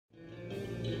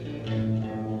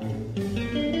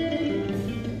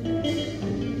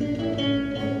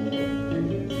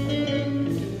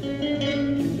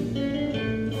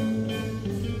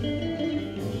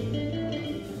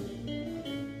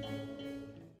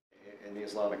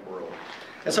Islamic world.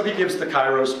 And so he gives the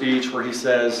Cairo speech where he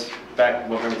says, back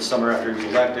in the summer after he was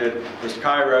elected, Mr.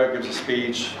 Cairo gives a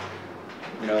speech,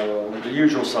 you know, the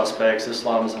usual suspects,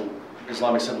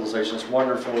 Islamic civilization is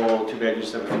wonderful, too bad you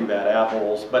just have a few bad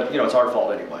apples, but you know, it's our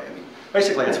fault anyway. I mean,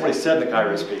 basically, that's what he said in the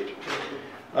Cairo speech.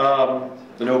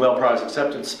 The Nobel Prize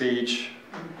acceptance speech,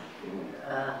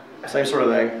 same sort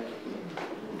of thing.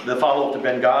 The follow-up to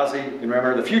Benghazi, you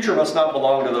remember, the future must not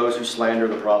belong to those who slander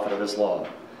the Prophet of Islam.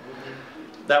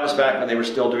 That was back when they were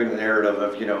still doing the narrative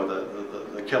of, you know,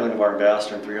 the killing of our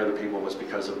ambassador and 3 other people was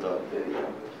because of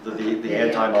the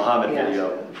anti-Muhammad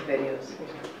video. Videos.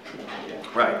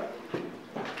 Right.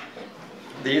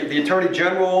 The Attorney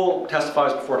General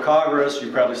testifies before Congress.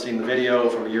 You've probably seen the video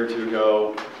from a year or 2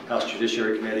 ago. House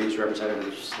Judiciary Committee's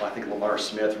representatives, I think Lamar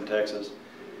Smith from Texas,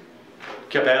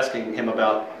 kept asking him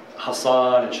about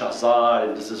Hassan and Shahzad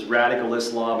and does this radical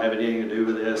Islam have anything to do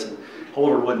with this? And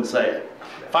Holder wouldn't say it.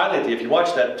 Finally, if you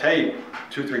watch that tape,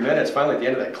 2-3 minutes, finally at the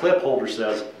end of that clip, Holder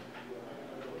says,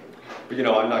 but you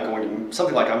know, I'm not going to,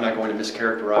 something like I'm not going to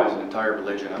mischaracterize an entire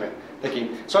religion. I mean,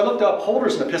 thinking, so I looked up,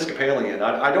 Holder's an Episcopalian.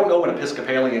 I don't know when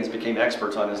Episcopalians became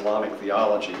experts on Islamic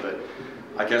theology, but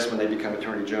I guess when they become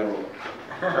Attorney General.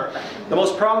 The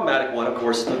most problematic one, of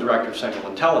course, is the Director of Central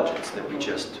Intelligence that we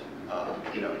just,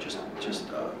 you know,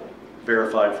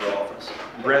 verified for office.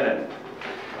 Brennan.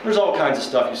 There's all kinds of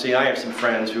stuff you see. I have some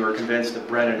friends who are convinced that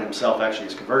Brennan himself actually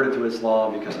is converted to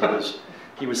Islam because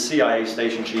he was CIA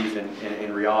station chief in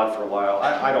Riyadh for a while.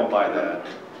 I don't buy that.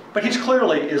 But he's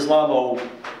clearly Islamo,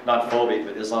 not phobic,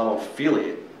 but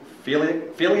Islamophiliac.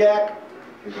 Philiac?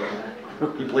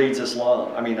 He bleeds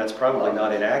Islam. I mean, that's probably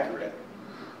not inaccurate.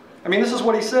 I mean, this is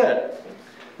what he said.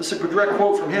 This is a direct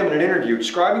quote from him in an interview.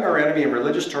 Describing our enemy in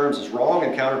religious terms is wrong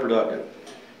and counterproductive.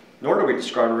 Nor do we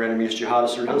describe our enemy as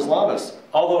jihadists or Islamists.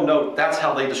 Although, note, that's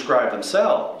how they describe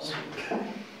themselves.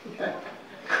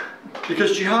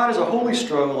 Because jihad is a holy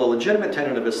struggle, a legitimate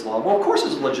tenet of Islam. Well, of course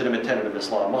it's a legitimate tenet of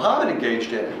Islam. Muhammad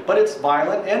engaged in it, but it's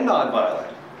violent and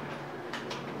non-violent.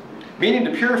 Meaning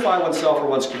to purify oneself or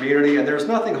one's community, and there's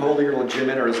nothing holy or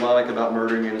legitimate or Islamic about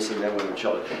murdering innocent men, women, and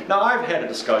children. Now, I've had a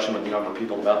discussion with a number of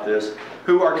people about this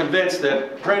who are convinced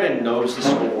that Brennan knows the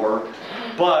score,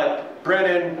 but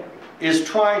Brennan is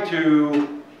trying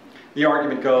to, the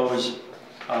argument goes,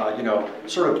 you know,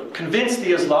 sort of convince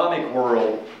the Islamic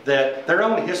world that their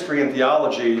own history and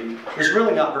theology is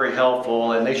really not very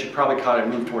helpful and they should probably kind of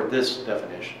move toward this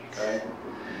definition, okay?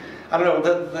 I don't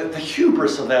know, the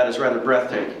hubris of that is rather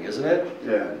breathtaking, isn't it?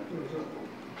 Yeah.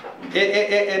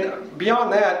 And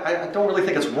beyond that, I don't really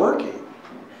think it's working.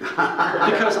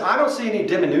 Because I don't see any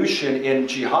diminution in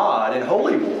jihad and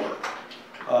holy war.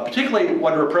 Particularly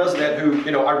under a president who,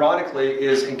 you know, ironically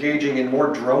is engaging in more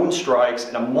drone strikes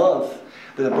in a month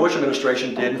than the Bush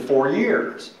administration did in 4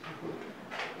 years.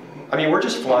 I mean, we're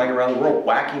just flying around the world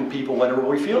whacking people whenever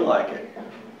we feel like it.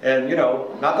 And, you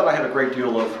know, not that I have a great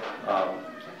deal of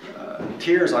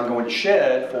tears I'm going to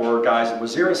shed for guys in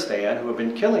Waziristan who have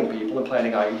been killing people and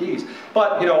planting IEDs.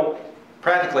 But, you know,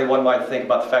 practically one might think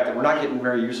about the fact that we're not getting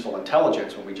very useful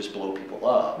intelligence when we just blow people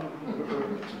up.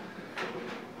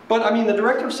 But I mean, the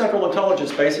Director of Central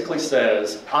Intelligence basically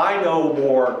says, I know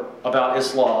more about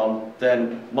Islam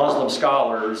than Muslim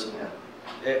scholars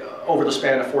over the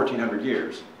span of 1,400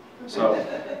 years. So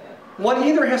one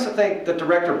either has to think that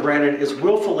Director Brennan is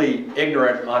willfully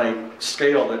ignorant on a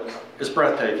scale that is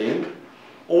breathtaking,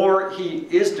 or he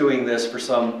is doing this for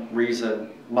some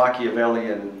reason,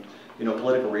 Machiavellian, you know,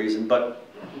 political reason, but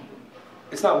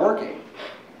it's not working.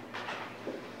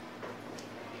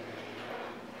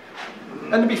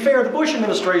 And to be fair, the Bush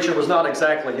administration was not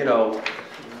exactly, you know,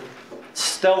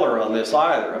 stellar on this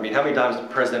either. I mean, how many times did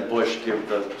President Bush give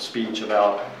the speech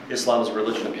about Islam as a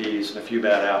religion of peace and a few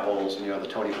bad apples, and, you know, the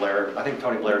Tony Blair, I think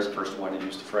Tony Blair is the first one to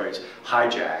use the phrase,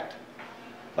 hijacked.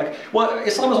 Like, well,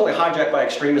 Islam is only hijacked by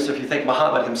extremists if you think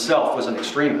Muhammad himself was an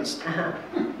extremist.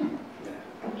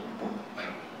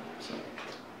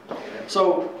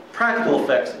 So, practical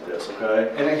effects of this,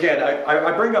 okay? And again,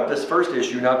 I bring up this first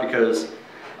issue not because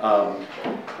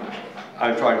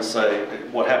I'm trying to say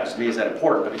what happens to me is that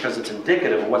important, but because it's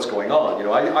indicative of what's going on. You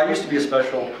know, I used to be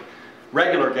a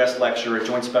regular guest lecturer at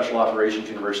Joint Special Operations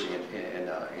University in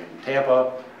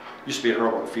Tampa. Used to be at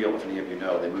Herbert Field, if any of you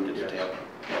know. They moved it to Tampa.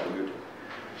 Yeah, they moved it.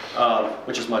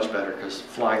 Which is much better because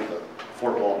flying to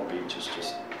Fort Walton Beach is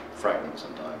just frightening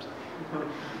sometimes.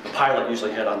 The pilot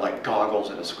usually had on like goggles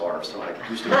and a scarf, so I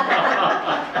used to.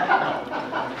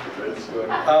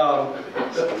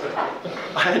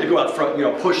 I had to go out front, you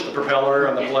know, push the propeller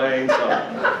on the plane. So.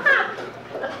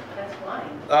 That's fine.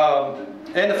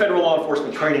 And the Federal Law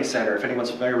Enforcement Training Center, if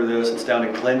anyone's familiar with this, it's down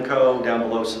in Glencoe, down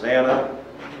below Savannah.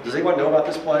 Does anyone know about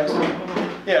this place?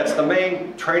 Yeah, it's the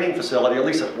main training facility, at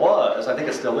least it was, I think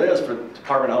it still is, for the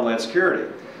Department of Homeland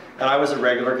Security. And I was a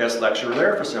regular guest lecturer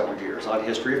there for several years on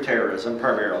history of terrorism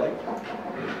primarily.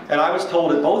 And I was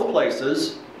told at both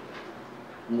places,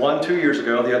 one 2 years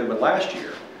ago, the other one last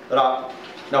year, that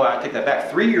I take that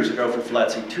back, 3 years ago for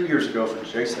FLETC, 2 years ago for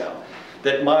JSAL,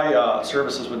 that my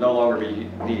services would no longer be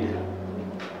needed.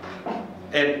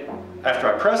 And after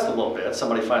I pressed a little bit,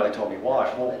 somebody finally told me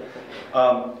why.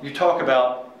 Well, you talk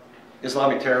about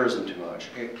Islamic terrorism too much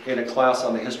in a class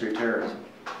on the history of terrorism.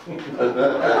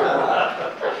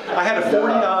 I had a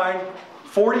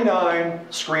 49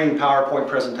 screen PowerPoint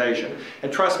presentation,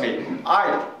 and trust me,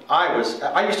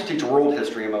 I used to teach world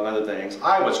history among other things.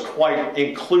 I was quite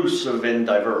inclusive and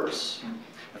diverse.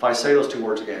 If I say those two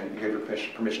words again, you have your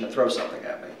permission to throw something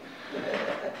at me.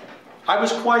 I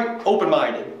was quite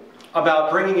open-minded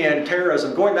about bringing in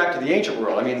terrorism, going back to the ancient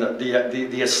world. I mean,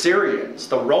 the Assyrians,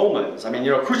 the Romans. I mean,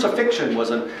 crucifixion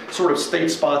was a sort of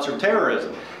state-sponsored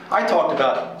terrorism. I talked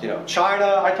about,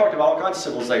 China. I talked about all kinds of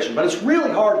civilization. But it's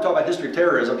really hard to talk about history of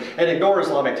terrorism and ignore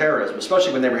Islamic terrorism,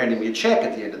 especially when they were handing me a check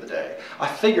at the end of the day. I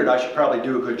figured I should probably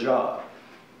do a good job.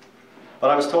 But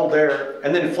I was told there,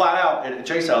 and then flat out at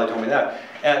JSAL, they told me that.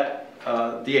 At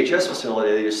the HS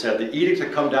facility, they just said, the edict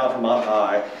that come down from on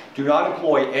high, do not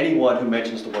employ anyone who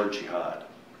mentions the word jihad.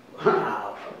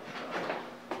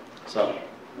 So.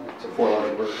 It's a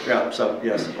 4-letter word. Yeah, so,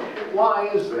 yes. Why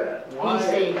is that? Why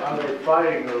are they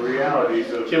fighting the realities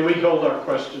of... Can we hold our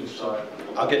questions to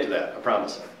I'll get to that, I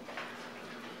promise.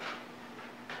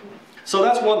 So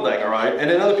that's one thing, all right? And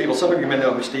then other people, some of you may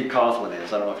know who Steve Coughlin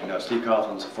is. I don't know if you know. Steve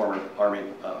Coughlin's a former Army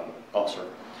officer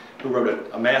who wrote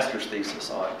a master's thesis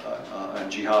on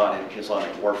jihad and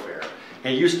Islamic warfare.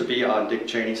 And he used to be on Dick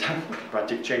Cheney's, brought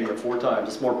Dick Cheney up 4 times.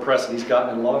 It's more press than he's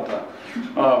gotten in a long time.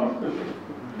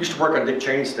 Used to work on Dick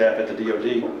Cheney's staff at the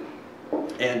DOD.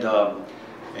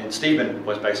 And Stephen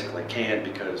was basically canned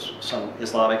because some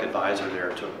Islamic advisor there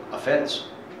took offense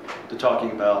to talking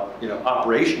about,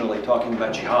 operationally talking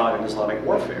about jihad and Islamic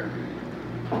warfare.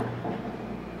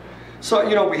 So,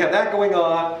 we have that going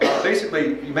on.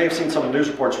 Basically, you may have seen some of the news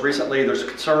reports recently. There's a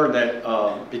concern that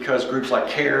because groups like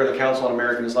CARE, the Council on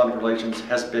American Islamic Relations,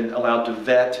 has been allowed to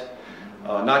vet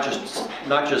not just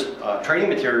training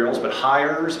materials, but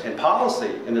hires and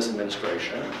policy in this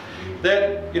administration,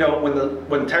 that,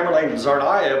 when Tamerlane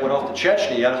Tsarnaev went off to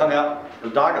Chechnya and hung out,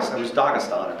 or Dagestan, it was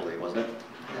Dagestan, I believe, wasn't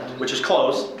it? Which is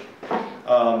close,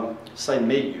 same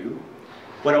milieu,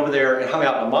 went over there and hung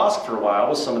out in a mosque for a while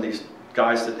with some of these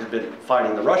guys that had been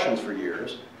fighting the Russians for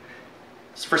years,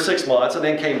 for 6 months, and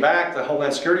then came back, the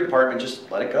Homeland Security Department just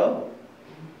let it go.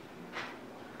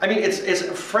 I mean, it's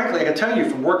frankly, I can tell you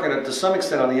from working to some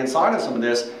extent on the inside of some of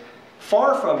this,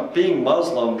 far from being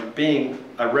Muslim, being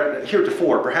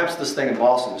heretofore, perhaps this thing in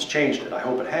Boston has changed it, I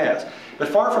hope it has, but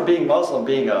far from being Muslim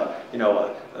being a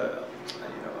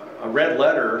red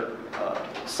letter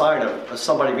sign of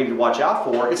somebody we need to watch out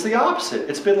for, it's the opposite.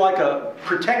 It's been like a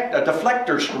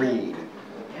deflector screen.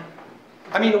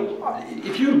 I mean,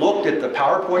 if you looked at the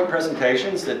PowerPoint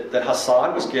presentations that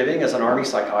Hassan was giving as an army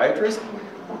psychiatrist,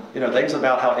 things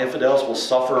about how infidels will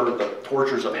suffer the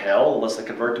tortures of hell unless they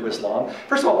convert to Islam.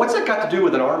 First of all, what's that got to do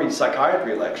with an army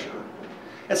psychiatry lecture?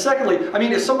 And secondly, I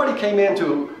mean, if somebody came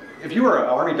if you were an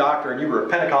army doctor and you were a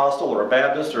Pentecostal or a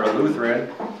Baptist or a Lutheran,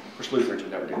 of course Lutherans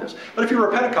would never do this, but if you were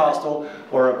a Pentecostal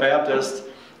or a Baptist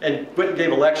and went and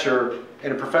gave a lecture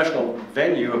in a professional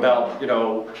venue about,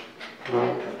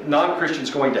 non-Christians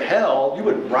going to hell, you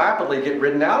would rapidly get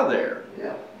ridden out of there.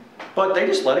 Yeah. But they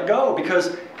just let it go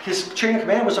because his chain of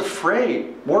command was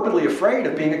morbidly afraid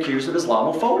of being accused of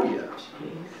Islamophobia.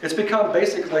 It's become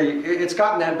it's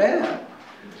gotten that bad.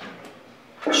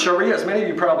 Sharia, as many of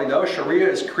you probably know, Sharia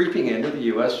is creeping into the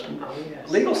U.S.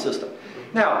 legal system.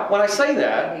 Now, when I say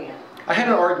that, I had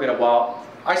an argument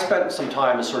I spent some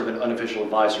time as sort of an unofficial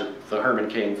advisor to the Herman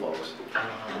Cain folks.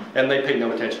 And they paid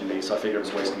no attention to me, so I figured it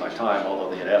was wasting my time, although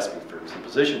they had asked me for some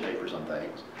position papers on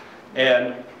things.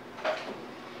 And...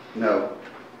 No.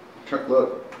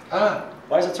 Look.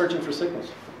 Why is it searching for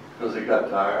signals? Because it got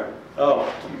tired.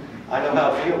 Oh, I know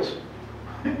how it feels.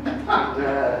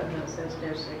 No, says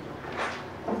no signal.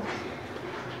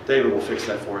 David will fix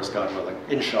that for us, God willing,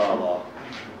 inshallah.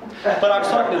 But I was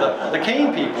talking to the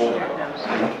Cain people.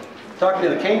 Talking to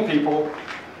the Cain people.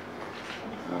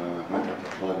 I might have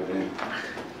to plug it in.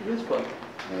 It is fun.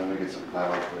 Let me get some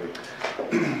power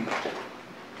for you.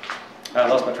 I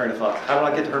lost my train of thought. How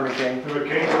did I get to Herman Cain? You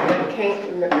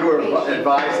were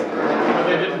advising them.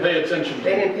 They didn't pay attention to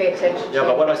They didn't pay attention. Yeah,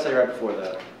 but what did I say right before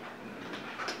that?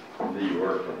 That you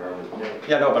work for Herman Cain.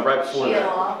 Yeah, no, but right before that.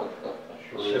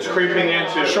 It's creeping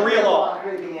into. Sharia law.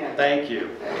 Creeping in. Thank you.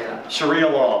 Yeah. Sharia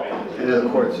law. Into the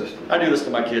court system. I do this to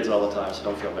my kids all the time, so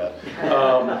don't feel bad.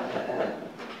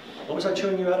 What was I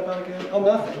chewing you out about again? Oh,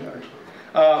 nothing.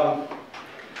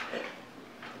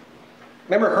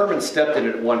 Remember Herman stepped in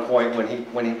it at one point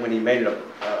when he made a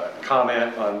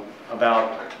comment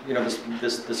about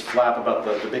this flap about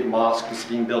the big mosque that's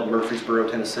being built in Murfreesboro,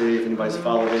 Tennessee. If anybody's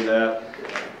following that.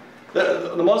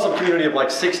 The Muslim community of like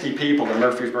 60 people in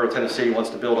Murfreesboro, Tennessee wants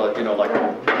to build a, like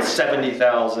a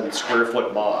 70,000 square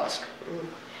foot mosque.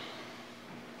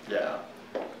 Yeah.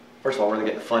 First of all, where are they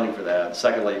getting the funding for that?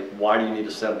 Secondly, why do you need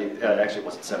a 70, actually it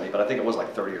wasn't 70, but I think it was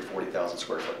like 30 or 40,000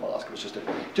 square foot mosque. It was just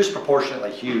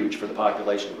disproportionately huge for the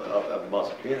population of the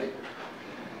Muslim community.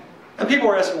 And people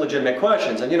were asking legitimate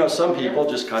questions, and some people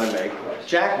just kind of make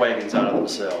jackwagons out of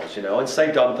themselves, and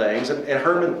say dumb things. And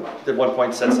Herman at one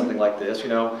point said something like this,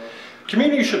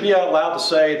 communities should be allowed to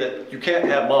say that you can't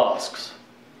have mosques.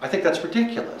 I think that's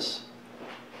ridiculous.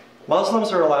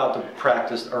 Muslims are allowed to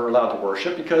practice, or allowed to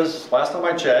worship, because last time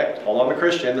I checked, although I'm a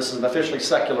Christian, this is an officially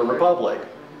secular republic.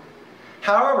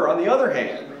 However, on the other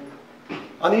hand,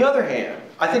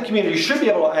 I think communities should be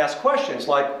able to ask questions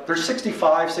like, there's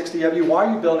 65, 60 of you, why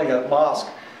are you building a mosque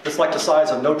that's like the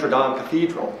size of Notre Dame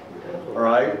Cathedral? All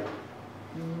right?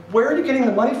 Where are you getting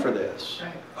the money for this?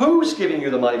 Who's giving you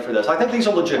the money for this? I think these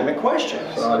are legitimate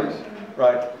questions. Saudis.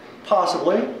 Right?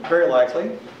 Possibly, very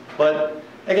likely. But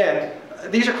again,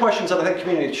 these are questions that I think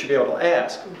communities should be able to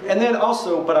ask. And then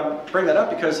also, but I'm bringing that up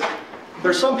because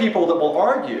there's some people that will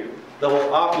argue, that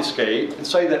will obfuscate and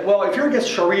say that, well, if you're against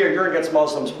Sharia, you're against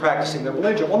Muslims practicing their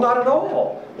religion. Well, not at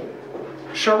all.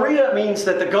 Sharia means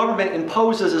that the government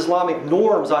imposes Islamic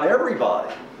norms on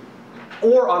everybody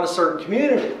or on a certain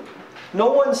community.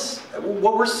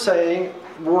 What we're saying,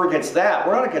 we're against that.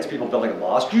 We're not against people building a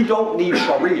mosque. You don't need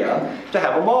Sharia to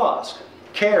have a mosque.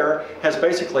 CARE has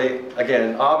basically,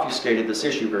 again, obfuscated this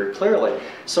issue very clearly,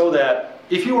 so that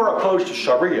if you are opposed to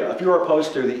Sharia, if you are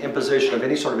opposed to the imposition of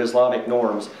any sort of Islamic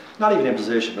norms, not even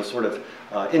imposition, but sort of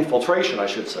infiltration, I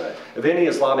should say, of any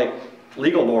Islamic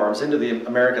legal norms into the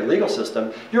American legal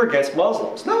system, you're against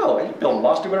Muslims. No, you build a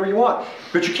mosque, do whatever you want.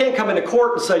 But you can't come into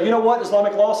court and say, you know what,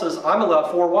 Islamic law says I'm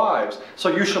allowed 4 wives,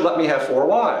 so you should let me have 4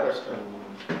 wives.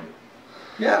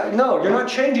 Yeah, no, you're not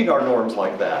changing our norms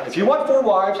like that. If you want 4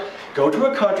 wives, go to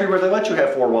a country where they let you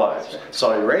have 4 wives.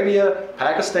 Saudi Arabia,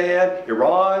 Pakistan,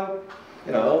 Iran.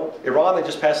 Iran, they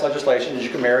just passed legislation that you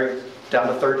can marry down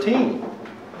to 13.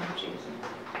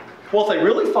 Well, if they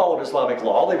really followed Islamic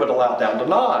law, they would allow down to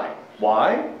 9.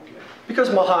 Why? Because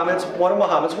one of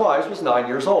Muhammad's wives was 9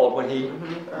 years old when he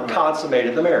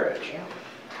consummated the marriage.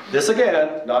 This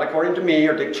again, not according to me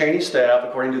or Dick Cheney's staff,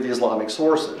 according to the Islamic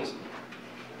sources.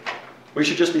 We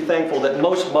should just be thankful that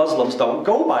most Muslims don't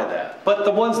go by that. But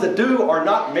the ones that do are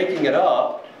not making it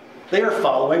up. They are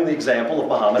following the example of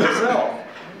Muhammad himself.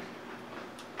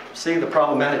 See the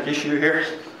problematic issue here?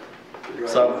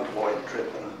 So,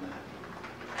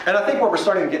 and I think what we're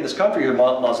starting to get in this country are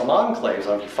Muslim enclaves. I don't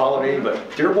know if you follow me,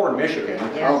 but Dearborn, Michigan.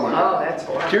 Yes. Oh, that's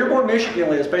horrible. Dearborn, Michigan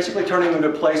is basically turning into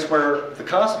a place where the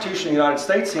Constitution of the United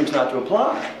States seems not to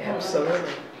apply. Absolutely.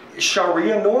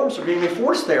 Sharia norms are being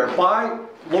enforced there by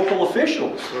local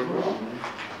officials.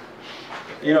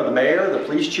 The mayor, the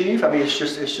police chief. I mean, it's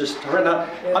just right now.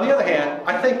 On the other hand,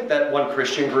 I think that one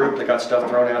Christian group that got stuff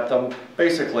thrown at them,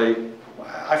 basically,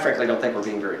 I frankly don't think we're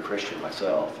being very Christian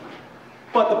myself.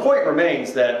 But the point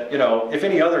remains that, if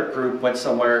any other group went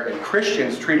somewhere and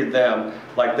Christians treated them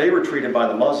like they were treated by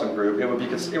the Muslim group,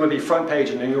 it would be front page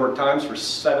in the New York Times for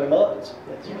 7 months.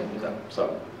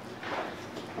 So,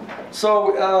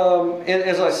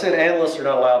 as I said, analysts are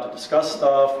not allowed to discuss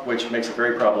stuff, which makes it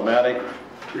very problematic.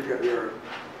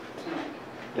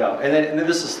 Yeah, and then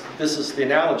this is the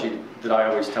analogy that I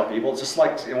always tell people. It's just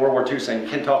like in World War II saying you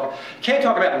can't talk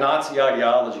about Nazi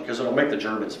ideology because it'll make the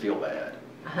Germans feel bad.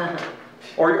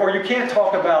 Or you can't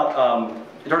talk about,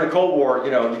 during the Cold War,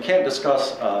 you can't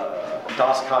discuss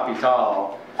Das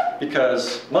Kapital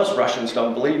because most Russians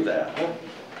don't believe that. Well,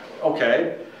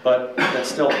 okay, but that's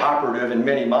still operative in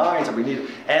many minds, and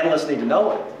analysts need to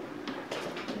know it.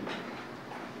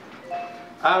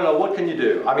 I don't know, what can you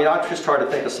do? I mean, I've just tried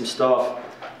to think of some stuff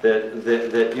that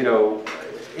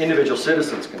individual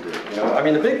citizens can do. I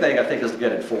mean, the big thing I think is to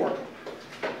get informed.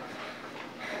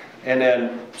 And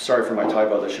then, sorry for my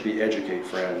typo, that should be educate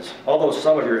friends. Although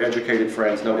some of your educated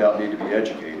friends no doubt need to be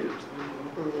educated.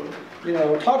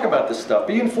 Talk about this stuff,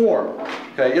 be informed.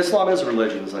 Okay, Islam is a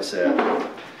religion, as I said.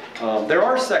 There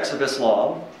are sects of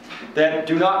Islam that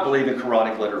do not believe in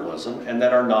Quranic literalism and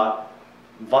that are not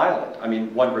violent. I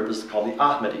mean, one group is called the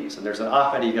Ahmadis, and there's an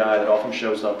Ahmadi guy that often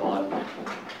shows up on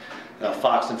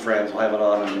Fox and Friends will have it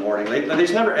on in the morning. They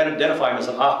just never identify him as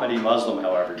an Ahmadi Muslim,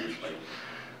 however, usually.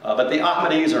 But the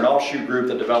Ahmadis are an offshoot group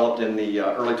that developed in the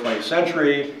early 20th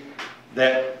century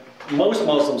that most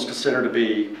Muslims consider to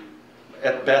be,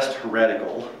 at best,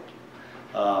 heretical.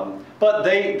 But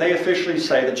they officially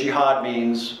say that jihad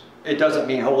means, it doesn't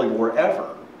mean holy war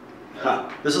ever.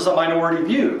 This is a minority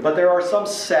view, but there are some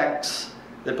sects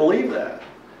that believe that.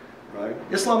 Right?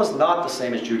 Islam is not the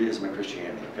same as Judaism and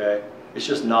Christianity, okay? It's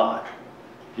just not.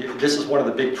 This is one of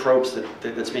the big tropes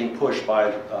that's being pushed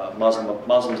by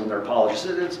Muslims and their apologists.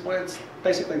 It's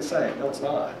basically the same. No, it's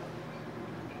not.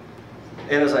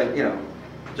 And as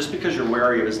just because you're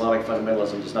wary of Islamic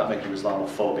fundamentalism does not make you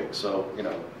Islamophobic. So,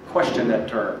 question that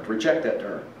term, reject that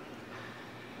term.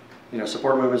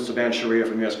 Support movements to ban Sharia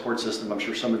from the U.S. court system. I'm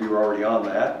sure some of you are already on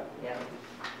that. Yeah.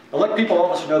 Elect people, all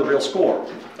of us who know the real score.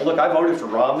 And look, I voted for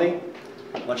Romney,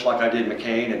 much like I did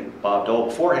McCain and Bob Dole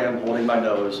before him, holding my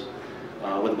nose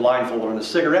with a blindfold and a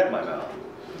cigarette in my mouth.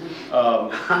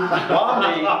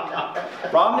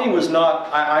 Romney was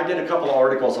not, I did a couple of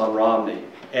articles on Romney,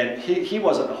 and he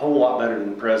wasn't a whole lot better than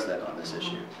the president on this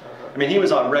issue. I mean, he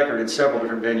was on record in several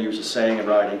different venues as saying and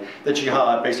writing that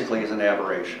jihad basically is an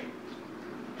aberration.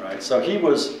 Right? So he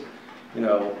was,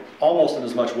 almost in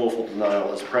as much willful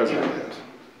denial as the president is.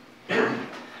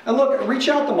 And look, reach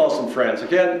out to Muslim friends.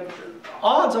 Again,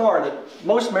 odds are that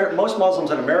most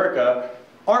Muslims in America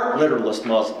aren't literalist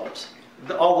Muslims.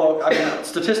 Although,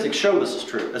 statistics show this is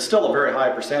true. It's still a very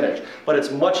high percentage, but it's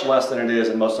much less than it is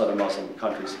in most other Muslim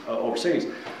countries overseas.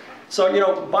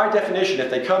 So, by definition,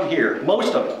 if they come here,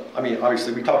 most of them,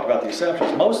 obviously we talked about the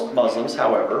exceptions, most Muslims,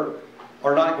 however,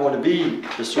 are not going to be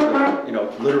this sort of,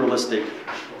 literalistic,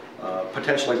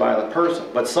 potentially violent person,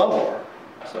 but some are.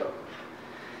 So.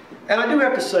 And I do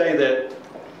have to say that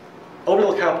over the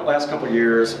last couple of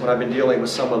years, when I've been dealing with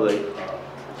some of the,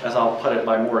 as I'll put it,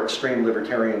 my more extreme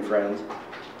libertarian friends,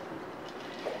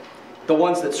 the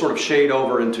ones that sort of shade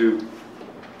over into,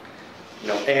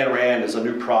 Ayn Rand is a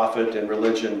new prophet and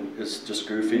religion is just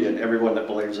goofy and everyone that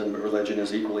believes in religion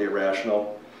is equally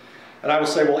irrational. And I would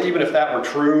say, well, even if that were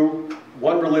true,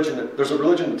 there's a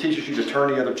religion that teaches you to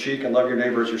turn the other cheek and love your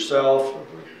neighbor as yourself,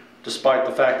 despite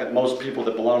the fact that most people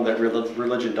that belong to that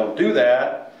religion don't do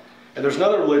that. And there's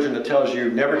another religion that tells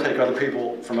you never take other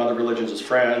people from other religions as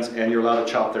friends, and you're allowed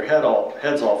to chop their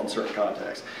heads off in certain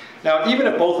contexts. Now, even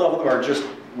if both of them are just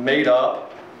made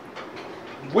up,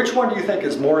 which one do you think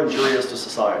is more injurious to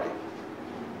society?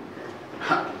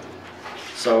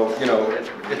 So,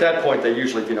 at that point, they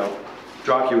usually,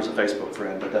 drop you as a Facebook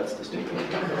friend, but that's the stupid.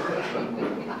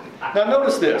 Now,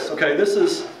 notice this, okay? This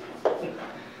is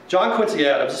John Quincy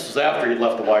Adams. This was after he'd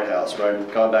left the White House, right,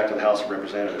 and gone back to the House of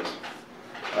Representatives.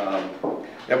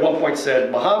 At one point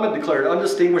said, Muhammad declared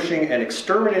undistinguishing and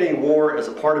exterminating war as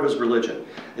a part of his religion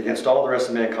against all the rest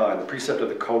of mankind. The precept of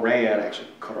the Qur'an, actually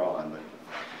Qur'an, but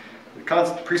the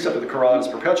precept of the Qur'an is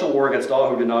perpetual war against all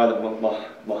who deny that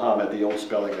Muhammad, the old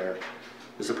spelling there,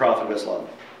 is the prophet of Islam.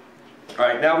 All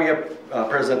right, now we have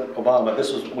President Obama.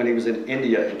 This was when he was in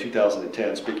India in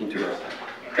 2010, speaking to a,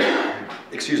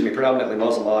 predominantly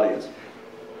Muslim audience.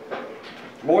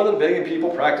 More than 1 billion people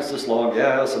practice Islam,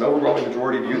 yes. An overwhelming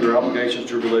majority view their obligations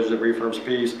to a religion that reaffirms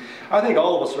peace. I think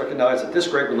all of us recognize that this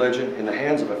great religion, in the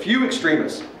hands of a few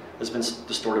extremists, has been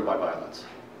distorted by violence.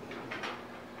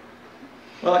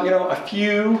 Well, a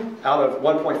few out of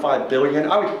 1.5 billion,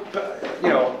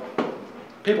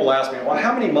 people ask me, well,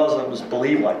 how many Muslims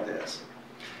believe like this?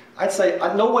 I'd say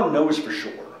no one knows for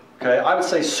sure. Okay, I would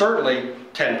say certainly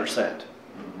 10%,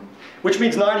 which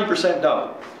means 90%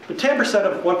 don't. But 10%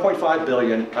 of 1.5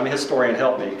 billion, historian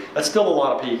help me, that's still a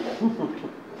lot of people.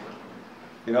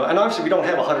 And obviously we don't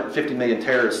have 150 million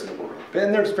terrorists in the world.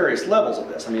 And there's various levels of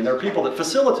this. There are people that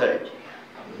facilitate.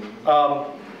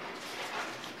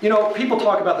 People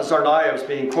talk about the Tsarnaevs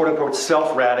being quote unquote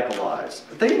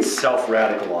self-radicalized. They didn't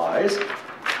self-radicalize.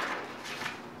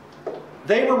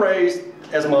 They were raised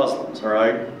as Muslims, all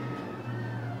right?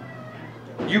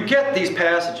 You get these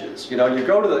passages. You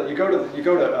go to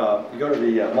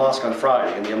the mosque on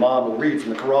Friday, and the imam will read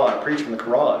from the Quran, preach from the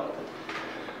Quran,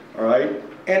 all right?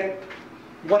 And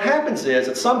what happens is,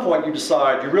 at some point, you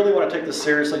decide you really want to take this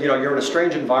seriously. You're in a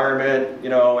strange environment,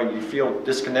 and you feel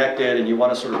disconnected, and you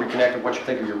want to sort of reconnect with what you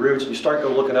think of your roots. And you start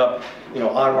looking up,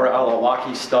 Anwar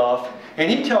al-Awlaki stuff, and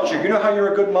he tells you, how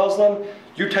you're a good Muslim.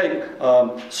 You take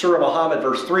Surah Muhammad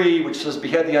verse 3, which says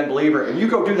behead the unbeliever, and you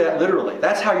go do that literally.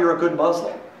 That's how you're a good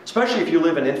Muslim, especially if you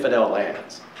live in infidel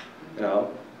lands, And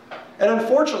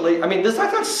unfortunately, that's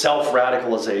not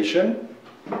self-radicalization.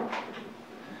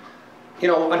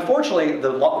 Unfortunately,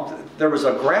 there was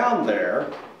a ground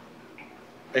there,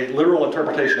 a literal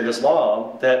interpretation of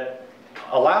Islam, that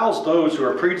allows those who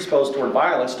are predisposed toward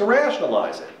violence to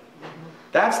rationalize it.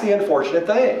 That's the unfortunate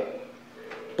thing.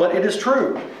 But it is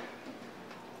true.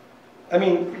 I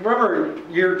mean, remember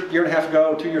a year and a half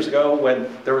ago, 2 years ago, when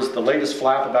there was the latest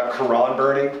flap about Qur'an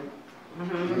burning?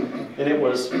 And it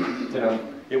was,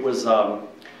 it was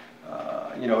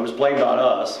blamed on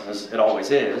us, as it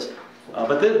always is.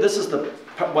 But this is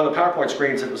one of the PowerPoint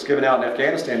screens that was given out in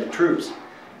Afghanistan to troops.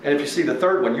 And if you see the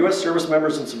third one, U.S. service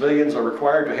members and civilians are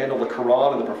required to handle the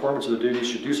Qur'an and the performance of the duties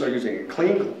should do so using a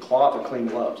clean cloth or clean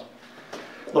gloves.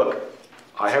 Look,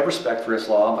 I have respect for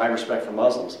Islam, I have respect for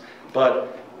Muslims,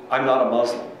 but I'm not a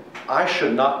Muslim. I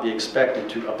should not be expected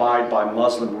to abide by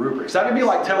Muslim rubrics. That would be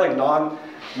like telling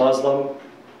non-Muslim,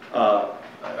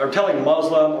 or telling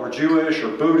Muslim or Jewish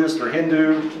or Buddhist or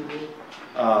Hindu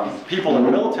people in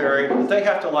the military that they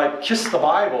have to like kiss the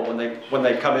Bible when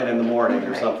they come in the morning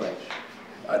or something.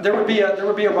 There would be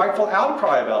a rightful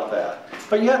outcry about that.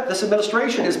 But yet this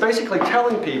administration is basically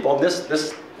telling people, and this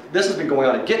has been going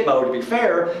on in Gitmo, to be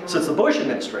fair, since the Bush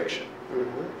administration.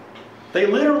 They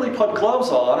literally put gloves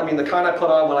on, I mean the kind I put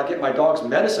on when I get my dog's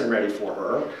medicine ready for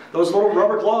her, those little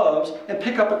rubber gloves, and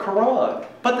pick up a Quran.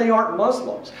 But they aren't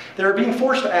Muslims. They're being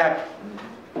forced to act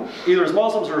either as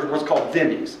Muslims or what's called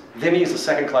dhimmis. Dhimmi is a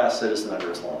second-class citizen under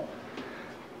Islam.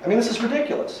 I mean, this is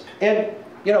ridiculous. And,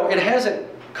 it hasn't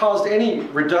caused any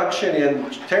reduction in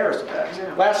terrorist attacks.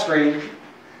 Last screen,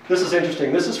 this is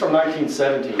interesting. This is from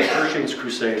 1917, Pershing's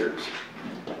Crusaders.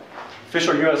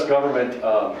 Official U.S. government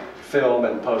film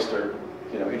and poster,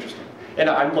 interesting. And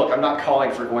I'm not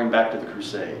calling for going back to the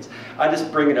Crusades. I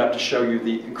just bring it up to show you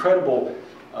the incredible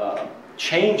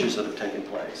changes that have taken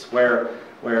place, where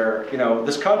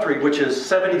this country, which is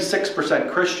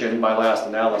 76% Christian by last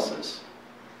analysis,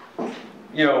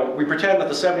 we pretend that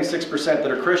the 76%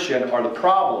 that are Christian are the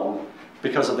problem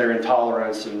because of their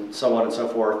intolerance and so on and so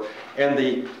forth, and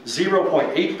the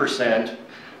 0.8%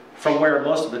 from where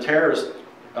most of the terrorist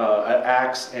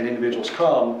acts and individuals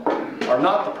come are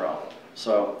not the problem.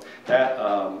 So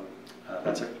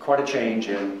that's quite a change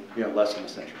in less than a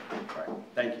century. All right,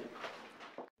 thank you.